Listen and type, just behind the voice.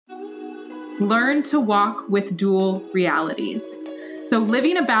learn to walk with dual realities. So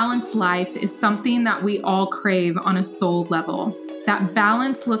living a balanced life is something that we all crave on a soul level. That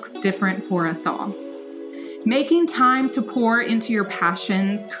balance looks different for us all. Making time to pour into your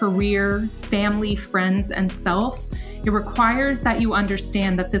passions, career, family, friends, and self, it requires that you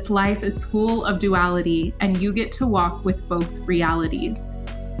understand that this life is full of duality and you get to walk with both realities.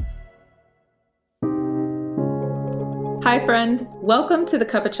 Hi, friend. Welcome to the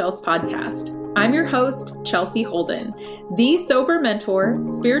Cup of Chels podcast. I'm your host, Chelsea Holden, the sober mentor,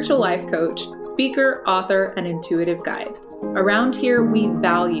 spiritual life coach, speaker, author, and intuitive guide. Around here, we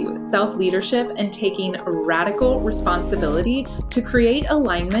value self-leadership and taking radical responsibility to create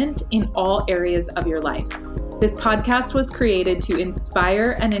alignment in all areas of your life. This podcast was created to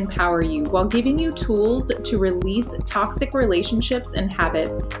inspire and empower you while giving you tools to release toxic relationships and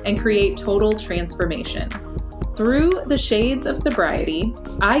habits and create total transformation. Through the shades of sobriety,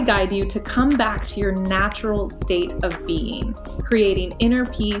 I guide you to come back to your natural state of being, creating inner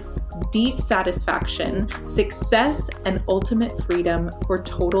peace, deep satisfaction, success, and ultimate freedom for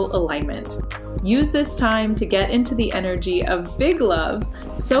total alignment. Use this time to get into the energy of big love,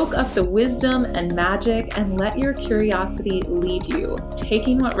 soak up the wisdom and magic, and let your curiosity lead you,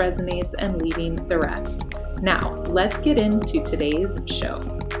 taking what resonates and leaving the rest. Now, let's get into today's show.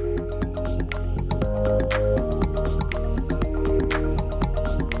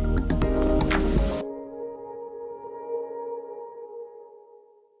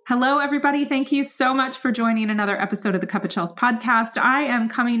 Hello, everybody. Thank you so much for joining another episode of the Cup of Chels podcast. I am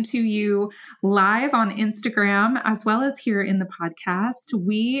coming to you live on Instagram as well as here in the podcast.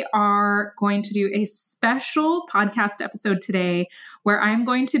 We are going to do a special podcast episode today where I'm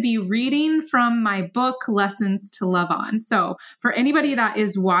going to be reading from my book, Lessons to Love On. So for anybody that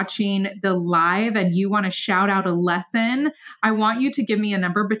is watching the live and you want to shout out a lesson, I want you to give me a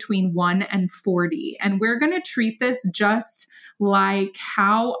number between 1 and 40. And we're going to treat this just like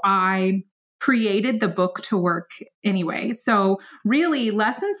how I created the book to work anyway. So really,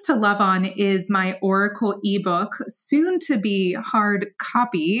 Lessons to Love On is my Oracle ebook, soon to be hard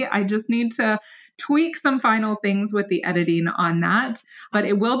copy. I just need to tweak some final things with the editing on that, but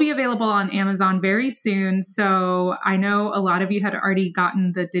it will be available on Amazon very soon. So I know a lot of you had already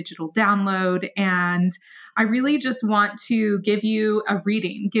gotten the digital download, and I really just want to give you a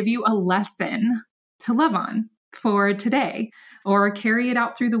reading, give you a lesson to love on for today, or carry it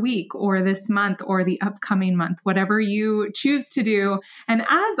out through the week or this month or the upcoming month, whatever you choose to do. And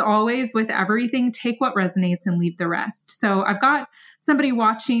as always, with everything, take what resonates and leave the rest. So I've got somebody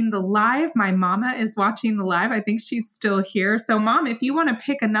watching the live. My mama is watching the live. I think she's still here. So Mom, if you want to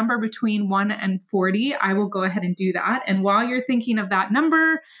pick a number between 1 and 40, I will go ahead and do that. And while you're thinking of that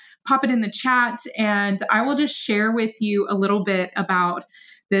number, pop it in the chat and I will just share with you a little bit about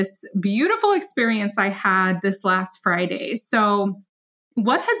this beautiful experience I had this last Friday. So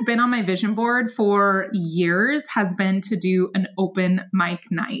what has been on my vision board for years has been to do an open mic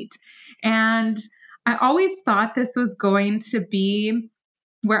night. And I always thought this was going to be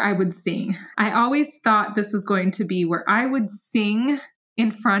where I would sing. I always thought this was going to be where I would sing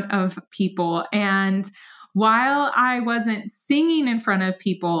in front of people. And while I wasn't singing in front of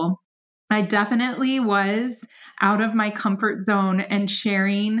people, I definitely was out of my comfort zone and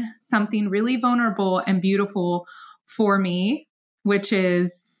sharing something really vulnerable and beautiful for me, which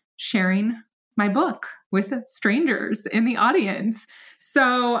is sharing my book with strangers in the audience.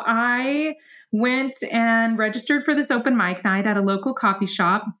 So I went and registered for this open mic night at a local coffee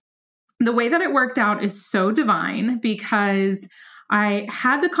shop. The way that it worked out is so divine because I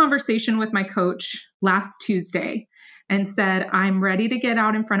had the conversation with my coach last Tuesday and said, I'm ready to get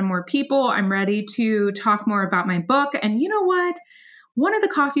out in front of more people. I'm ready to talk more about my book. And you know what? One of the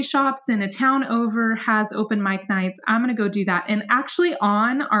coffee shops in a town over has open mic nights. I'm going to go do that. And actually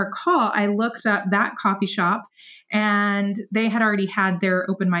on our call, I looked up that coffee shop and they had already had their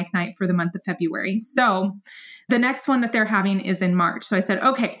open mic night for the month of February. So the next one that they're having is in March. So I said,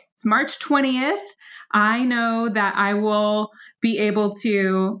 okay, it's March 20th. I know that I will be able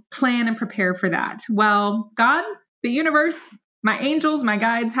to plan and prepare for that. Well, God, the universe, my angels, my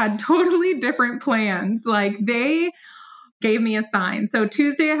guides had totally different plans. Like they gave me a sign. So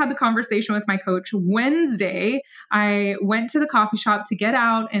Tuesday, I had the conversation with my coach. Wednesday, I went to the coffee shop to get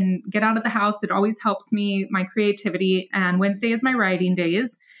out of the house. It always helps me, my creativity. And Wednesday is my writing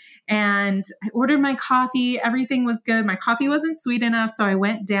days. And I ordered my coffee. Everything was good. My coffee wasn't sweet enough. So I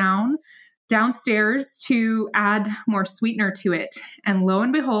went downstairs to add more sweetener to it. And lo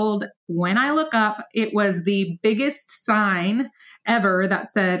and behold, when I look up, it was the biggest sign ever that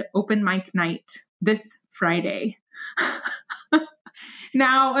said open mic night this Friday.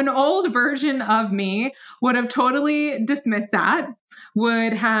 Now, an old version of me would have totally dismissed that,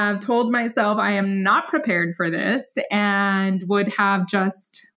 would have told myself I am not prepared for this, and would have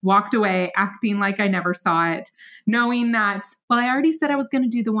just walked away acting like I never saw it, knowing that, well, I already said I was going to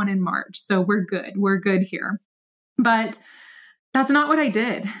do the one in March, so we're good. We're good here. But that's not what I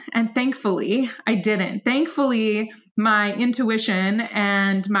did. And thankfully, I didn't. Thankfully, my intuition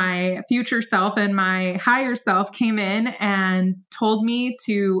and my future self and my higher self came in and told me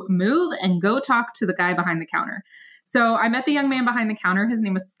to move and go talk to the guy behind the counter. So I met the young man behind the counter. His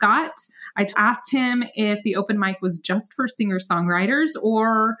name was Scott. I asked him if the open mic was just for singer-songwriters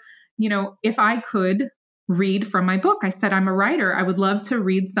or, if I could read from my book. I said, I'm a writer. I would love to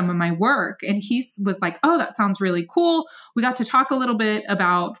read some of my work. And he was like, oh, that sounds really cool. We got to talk a little bit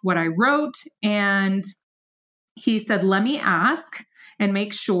about what I wrote. And he said, let me ask and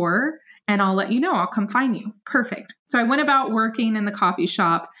make sure, and I'll let you know. I'll come find you. Perfect. So I went about working in the coffee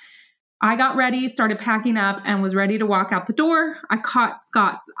shop. I got ready, started packing up, and was ready to walk out the door. I caught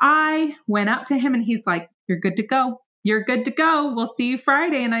Scott's eye, went up to him, and he's like, you're good to go. You're good to go. We'll see you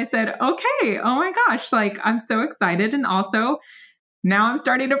Friday. And I said, okay. Oh my gosh. Like, I'm so excited. And also now I'm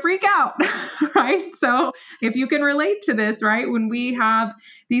starting to freak out, right? So if you can relate to this, right? When we have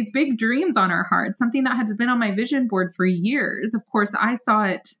these big dreams on our heart, something that has been on my vision board for years, of course, I saw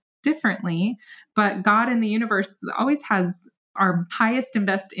it differently, but God and the universe always has our highest and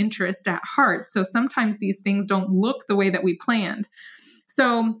best interest at heart. So sometimes these things don't look the way that we planned.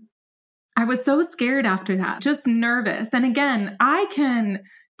 So I was so scared after that, just nervous. And again, I can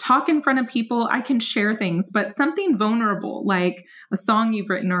talk in front of people, I can share things, but something vulnerable, like a song you've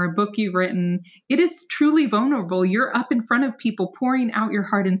written or a book you've written, it is truly vulnerable. You're up in front of people pouring out your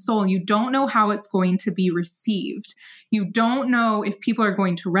heart and soul. You don't know how it's going to be received. You don't know if people are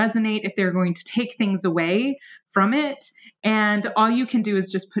going to resonate, if they're going to take things away from it. And all you can do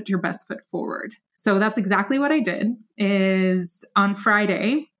is just put your best foot forward. So that's exactly what I did. Is on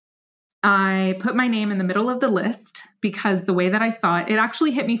Friday, I put my name in the middle of the list because the way that I saw it, it actually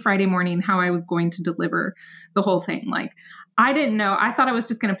hit me Friday morning how I was going to deliver the whole thing. Like, I didn't know. I thought I was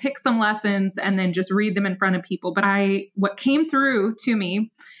just going to pick some lessons and then just read them in front of people. But what came through to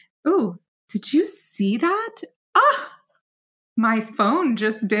me, ooh, did you see that? My phone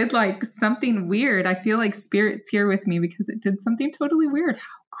just did like something weird. I feel like Spirit's here with me because it did something totally weird.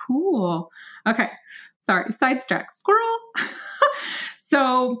 How cool. Okay. Sorry. Sidetrack. Squirrel.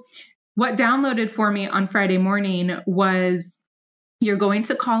 So what downloaded for me on Friday morning was you're going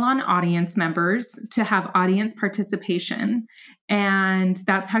to call on audience members to have audience participation. And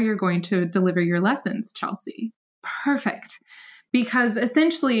that's how you're going to deliver your lessons, Chelsea. Perfect. Because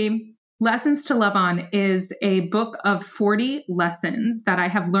essentially, Lessons to Love On is a book of 40 lessons that I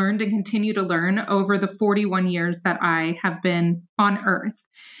have learned and continue to learn over the 41 years that I have been on earth.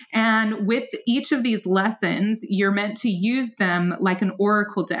 And with each of these lessons, you're meant to use them like an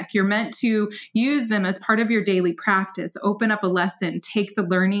oracle deck. You're meant to use them as part of your daily practice. Open up a lesson, take the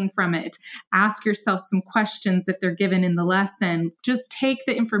learning from it, ask yourself some questions if they're given in the lesson. Just take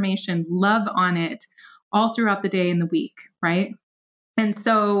the information, love on it all throughout the day and the week, right? And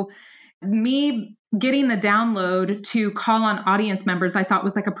so me getting the download to call on audience members, I thought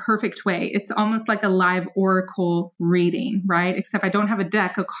was like a perfect way. It's almost like a live oracle reading, right? Except I don't have a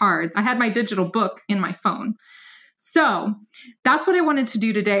deck of cards. I had my digital book in my phone. So that's what I wanted to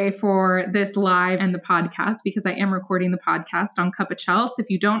do today for this live and the podcast, because I am recording the podcast on Cup of Chels. If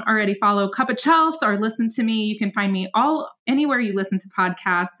you don't already follow Cup of Chels or listen to me, you can find me anywhere you listen to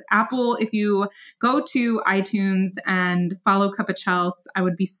podcasts. Apple, if you go to iTunes and follow Cup of Chels, I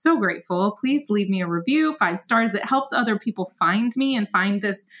would be so grateful. Please leave me a review, 5 stars. It helps other people find me and find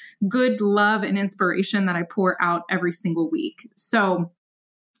this good love and inspiration that I pour out every single week. So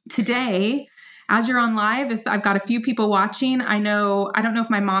today, as you're on live, if I've got a few people watching, I don't know if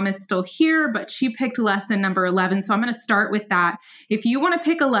my mom is still here, but she picked lesson number 11. So I'm going to start with that. If you want to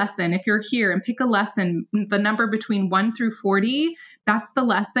pick a lesson, if you're here and pick a lesson, the number between 1 through 40, that's the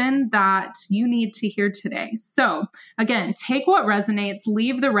lesson that you need to hear today. So again, take what resonates,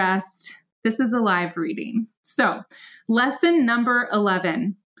 leave the rest. This is a live reading. So lesson number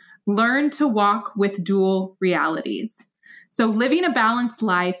 11, learn to walk with dual realities. So living a balanced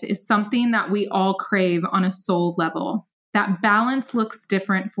life is something that we all crave on a soul level. That balance looks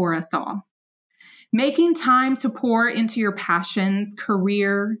different for us all. Making time to pour into your passions,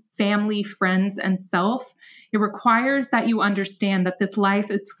 career, family, friends, and self, it requires that you understand that this life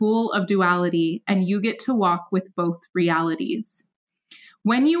is full of duality and you get to walk with both realities.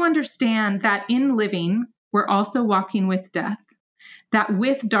 When you understand that in living, we're also walking with death, that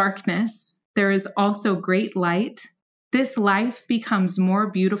with darkness, there is also great light, this life becomes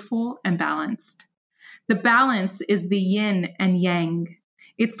more beautiful and balanced. The balance is the yin and yang.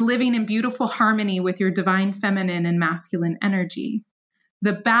 It's living in beautiful harmony with your divine feminine and masculine energy.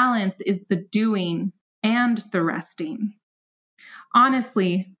 The balance is the doing and the resting.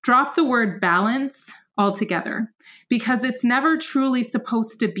 Honestly, drop the word balance altogether because it's never truly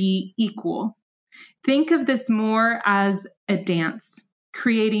supposed to be equal. Think of this more as a dance,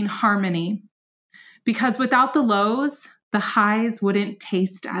 creating harmony. Because without the lows, the highs wouldn't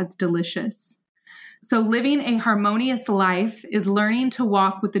taste as delicious. So living a harmonious life is learning to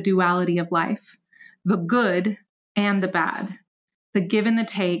walk with the duality of life, the good and the bad, the give and the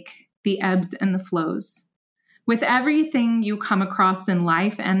take, the ebbs and the flows. With everything you come across in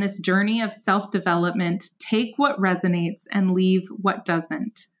life and this journey of self-development, take what resonates and leave what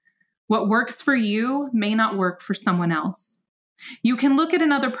doesn't. What works for you may not work for someone else. You can look at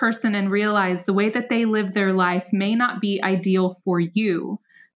another person and realize the way that they live their life may not be ideal for you,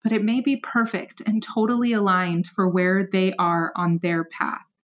 but it may be perfect and totally aligned for where they are on their path.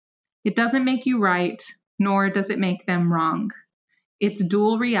 It doesn't make you right, nor does it make them wrong. It's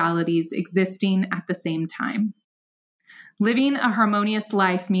dual realities existing at the same time. Living a harmonious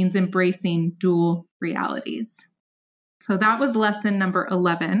life means embracing dual realities. So that was lesson number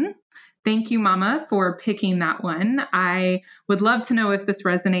 11. Thank you, Mama, for picking that one. I would love to know if this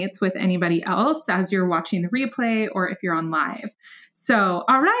resonates with anybody else as you're watching the replay or if you're on live. So,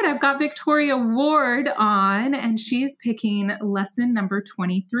 all right, I've got Victoria Ward on, and she's picking lesson number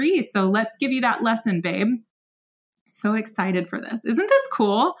 23. So let's give you that lesson, babe. So excited for this. Isn't this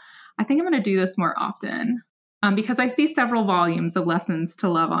cool? I think I'm going to do this more often because I see several volumes of lessons to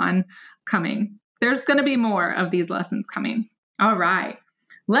love on coming. There's going to be more of these lessons coming. All right.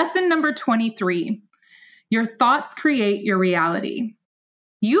 Lesson number 23, your thoughts create your reality.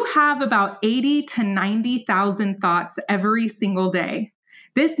 You have about 80 to 90,000 thoughts every single day.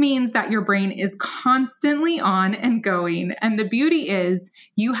 This means that your brain is constantly on and going, and the beauty is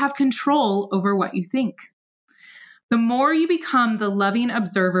you have control over what you think. The more you become the loving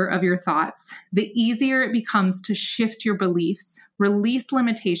observer of your thoughts, the easier it becomes to shift your beliefs, release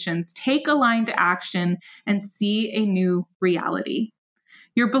limitations, take aligned action, and see a new reality.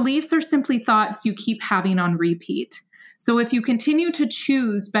 Your beliefs are simply thoughts you keep having on repeat. So if you continue to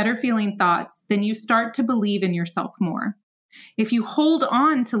choose better feeling thoughts, then you start to believe in yourself more. If you hold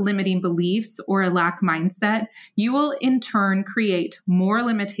on to limiting beliefs or a lack mindset, you will in turn create more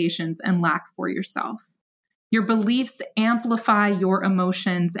limitations and lack for yourself. Your beliefs amplify your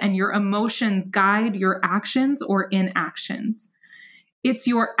emotions, and your emotions guide your actions or inactions. It's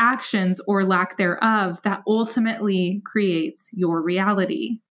your actions or lack thereof that ultimately creates your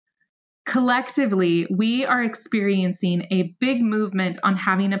reality. Collectively, we are experiencing a big movement on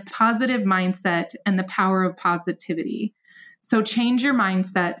having a positive mindset and the power of positivity. So change your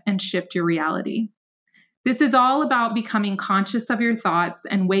mindset and shift your reality. This is all about becoming conscious of your thoughts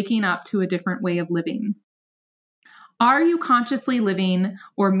and waking up to a different way of living. Are you consciously living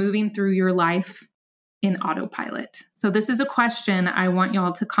or moving through your life in autopilot? So this is a question I want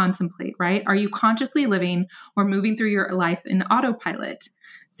y'all to contemplate, right? Are you consciously living or moving through your life in autopilot?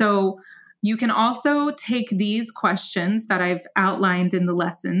 So you can also take these questions that I've outlined in the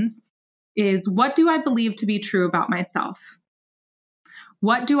lessons is, what do I believe to be true about myself?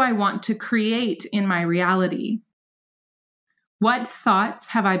 What do I want to create in my reality? What thoughts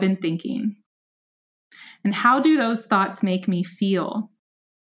have I been thinking? And how do those thoughts make me feel?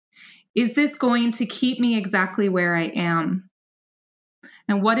 Is this going to keep me exactly where I am?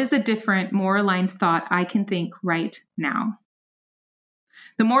 And what is a different, more aligned thought I can think right now?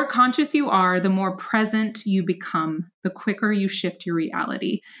 The more conscious you are, the more present you become, the quicker you shift your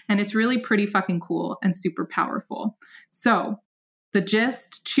reality. And it's really pretty fucking cool and super powerful. So the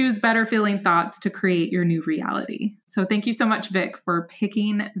gist, choose better feeling thoughts to create your new reality. So thank you so much, Vic, for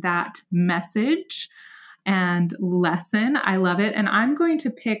picking that message and lesson. I love it. And I'm going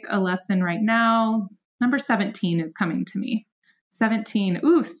to pick a lesson right now. Number 17 is coming to me. 17.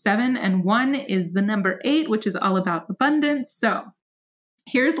 7 and 1 is the number 8, which is all about abundance. So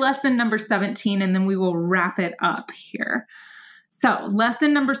here's lesson number 17, and then we will wrap it up here. So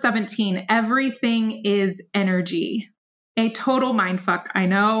lesson number 17, everything is energy. A total mindfuck, I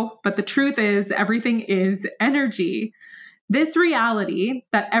know, but the truth is everything is energy. This reality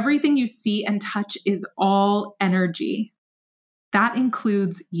that everything you see and touch is all energy, that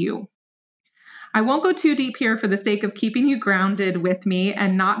includes you. I won't go too deep here for the sake of keeping you grounded with me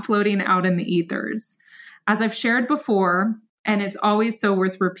and not floating out in the ethers. As I've shared before, and it's always so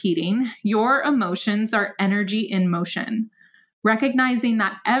worth repeating, your emotions are energy in motion. Recognizing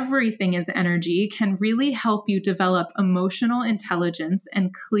that everything is energy can really help you develop emotional intelligence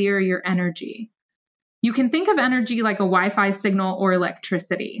and clear your energy. You can think of energy like a Wi-Fi signal or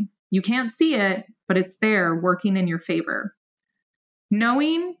electricity. You can't see it, but it's there working in your favor.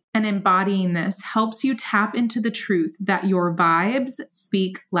 Knowing and embodying this helps you tap into the truth that your vibes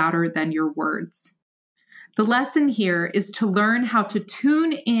speak louder than your words. The lesson here is to learn how to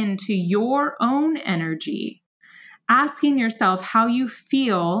tune into your own energy, asking yourself how you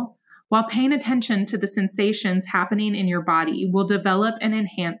feel while paying attention to the sensations happening in your body will develop and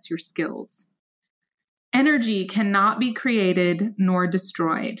enhance your skills. Energy cannot be created nor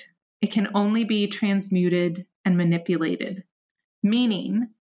destroyed. It can only be transmuted and manipulated. Meaning,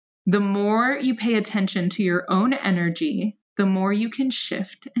 the more you pay attention to your own energy, the more you can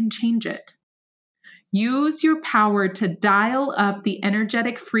shift and change it. Use your power to dial up the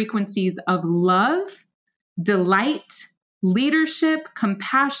energetic frequencies of love, delight, leadership,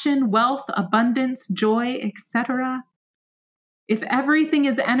 compassion, wealth, abundance, joy, etc. If everything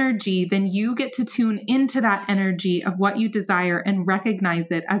is energy, then you get to tune into that energy of what you desire and recognize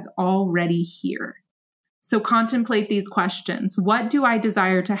it as already here. So contemplate these questions. What do I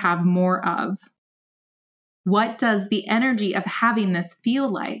desire to have more of? What does the energy of having this feel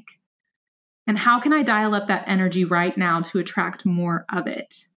like? And how can I dial up that energy right now to attract more of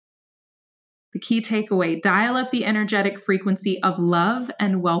it? The key takeaway, dial up the energetic frequency of love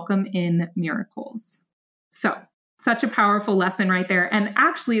and welcome in miracles. So, such a powerful lesson right there. And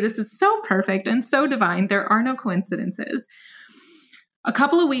actually, this is so perfect and so divine. There are no coincidences. A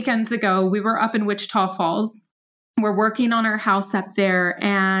couple of weekends ago, we were up in Wichita Falls. We're working on our house up there,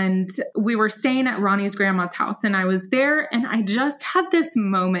 and we were staying at Ronnie's grandma's house. And I was there, and I just had this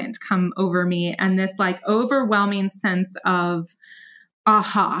moment come over me and this like overwhelming sense of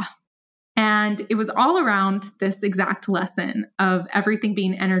aha. And it was all around this exact lesson of everything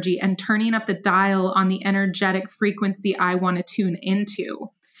being energy and turning up the dial on the energetic frequency I want to tune into.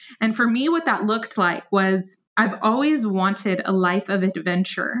 And for me, what that looked like was I've always wanted a life of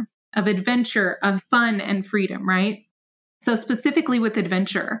adventure, of fun and freedom, right? So specifically with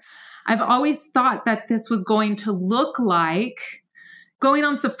adventure, I've always thought that this was going to look like going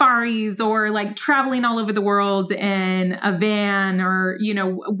on safaris or like traveling all over the world in a van or,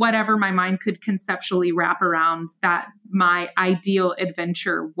 whatever my mind could conceptually wrap around that my ideal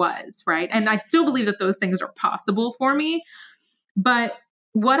adventure was, right? And I still believe that those things are possible for me. But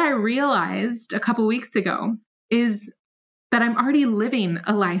what I realized a couple of weeks ago is that I'm already living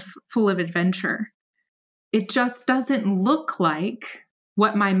a life full of adventure. It just doesn't look like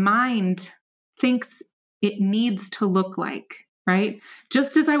what my mind thinks it needs to look like, right?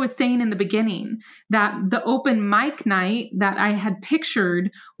 Just as I was saying in the beginning, that the open mic night that I had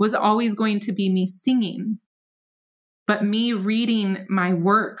pictured was always going to be me singing. But me reading my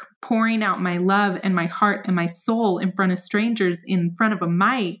work, pouring out my love and my heart and my soul in front of strangers in front of a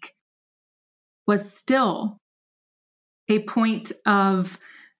mic was still a point of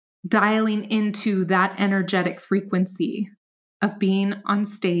dialing into that energetic frequency of being on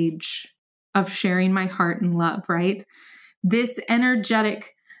stage, of sharing my heart and love, right? This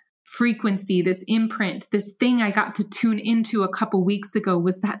energetic frequency, this imprint, this thing I got to tune into a couple weeks ago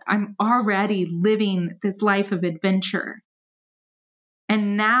was that I'm already living this life of adventure.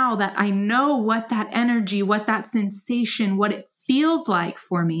 And now that I know what that energy, what that sensation, what it feels like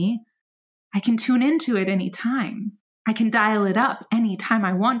for me, I can tune into it anytime. I can dial it up anytime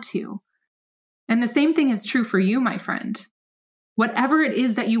I want to. And the same thing is true for you, my friend. Whatever it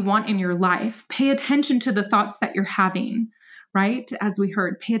is that you want in your life, pay attention to the thoughts that you're having, right? As we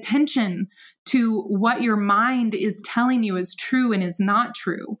heard, pay attention to what your mind is telling you is true and is not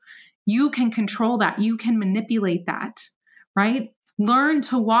true. You can control that. You can manipulate that, right? Learn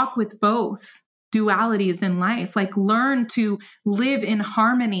to walk with both dualities in life. Like learn to live in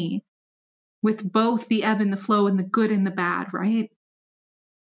harmony with both the ebb and the flow and the good and the bad, right?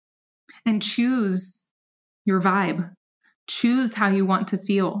 And choose your vibe. Choose how you want to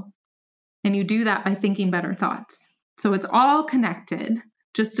feel. And you do that by thinking better thoughts. So it's all connected,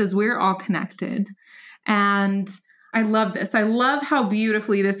 just as we're all connected. And I love this. I love how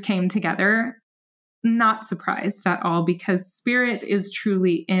beautifully this came together. Not surprised at all, because spirit is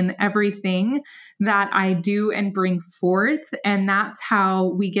truly in everything that I do and bring forth. And that's how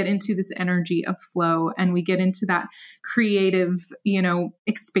we get into this energy of flow, and we get into that creative,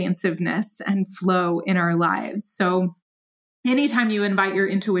 expansiveness and flow in our lives. So anytime you invite your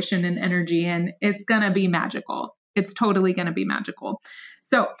intuition and energy in, it's going to be magical. It's totally going to be magical.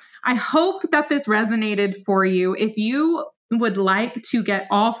 So I hope that this resonated for you. If you would like to get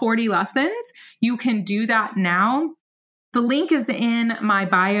all 40 lessons, you can do that now. The link is in my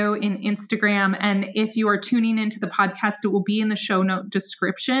bio in Instagram. And if you are tuning into the podcast, it will be in the show note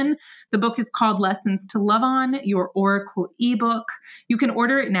description. The book is called Lessons to Love On, your Oracle ebook. You can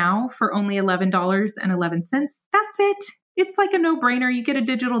order it now for only $11.11. That's it. It's like a no-brainer. You get a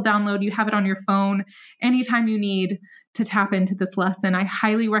digital download. You have it on your phone anytime you need to tap into this lesson. I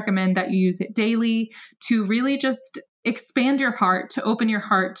highly recommend that you use it daily to really just expand your heart, to open your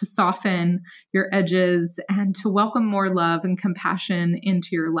heart, to soften your edges, and to welcome more love and compassion into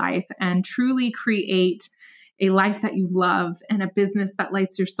your life and truly create a life that you love and a business that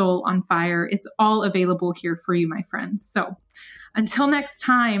lights your soul on fire. It's all available here for you, my friends. So until next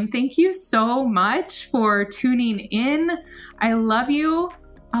time, thank you so much for tuning in. I love you.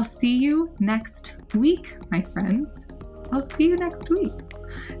 I'll see you next week, my friends. I'll see you next week.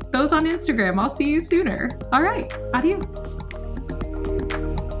 Those on Instagram, I'll see you sooner. All right, adios.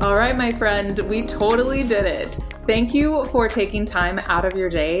 All right, my friend, we totally did it. Thank you for taking time out of your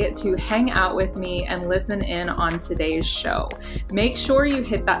day to hang out with me and listen in on today's show. Make sure you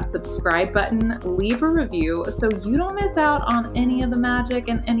hit that subscribe button, leave a review so you don't miss out on any of the magic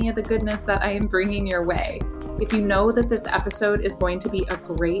and any of the goodness that I am bringing your way. If you know that this episode is going to be a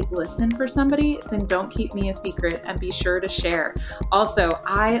great listen for somebody, then don't keep me a secret and be sure to share. Also,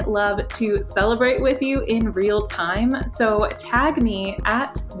 I love to celebrate with you in real time. So tag me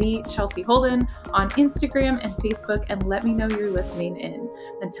at the Chelsea Holden on Instagram and Facebook and let me know you're listening in.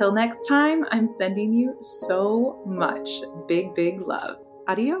 Until next time, I'm sending you so much big, big love.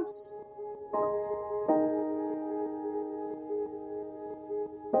 Adios.